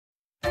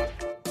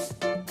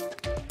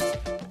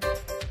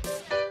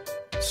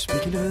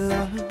Speaking of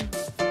love,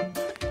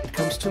 it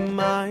comes to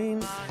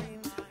mind.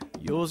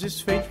 Yours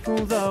is faithful,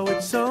 though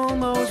it's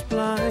almost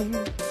blind.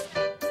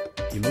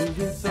 You move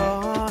your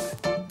thought,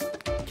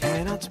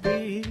 cannot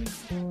speak.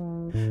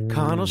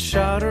 Carnal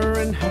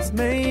shuddering has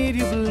made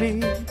you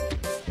believe.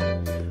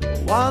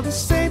 While the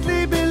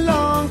saintly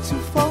belong to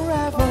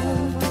forever,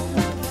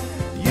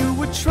 you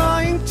were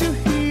trying to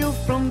heal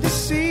from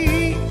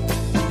deceit.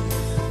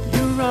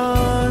 You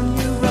run,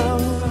 you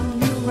run,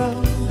 you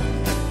run,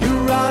 you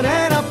run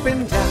and up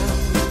and down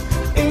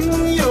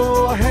in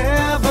your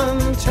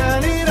heaven,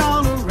 turn it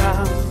all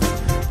around.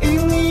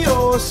 In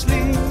your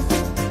sleep,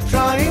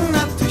 trying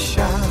not to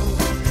shout.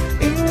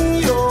 In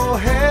your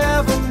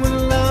heaven,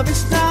 when love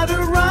is not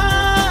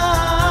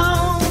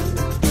around.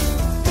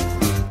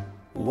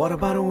 What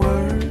about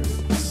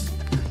words?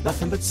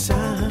 Nothing but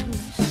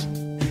sounds.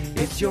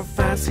 It's your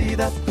fancy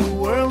that the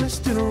world is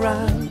still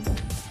around.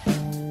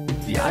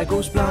 The eye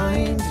goes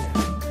blind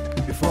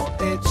before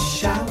it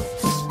shouts.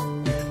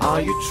 Are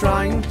you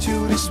trying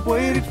to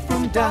dissuade it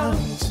from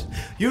doubt?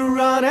 You're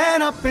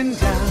running up and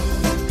down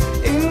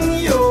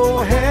in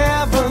your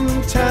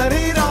heaven, turn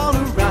it all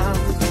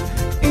around.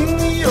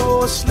 In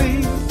your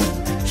sleep,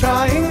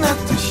 trying not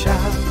to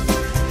shout.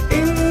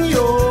 In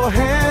your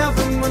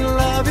heaven, when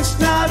love is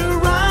not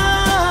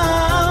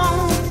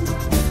around.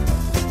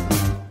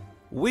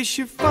 Wish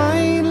you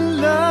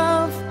find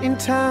love in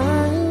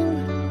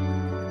time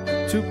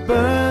to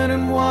burn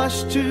and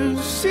wash to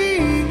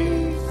see.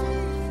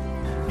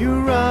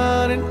 You're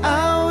running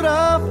out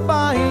of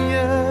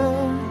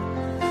fire.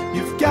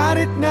 You've got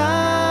it now.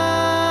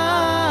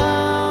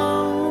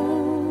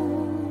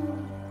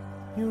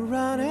 You're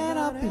running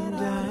up and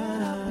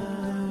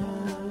down.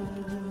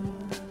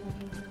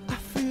 I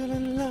feel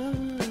in love.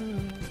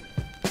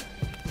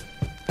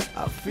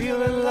 I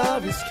feel in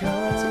love is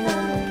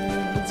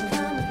coming.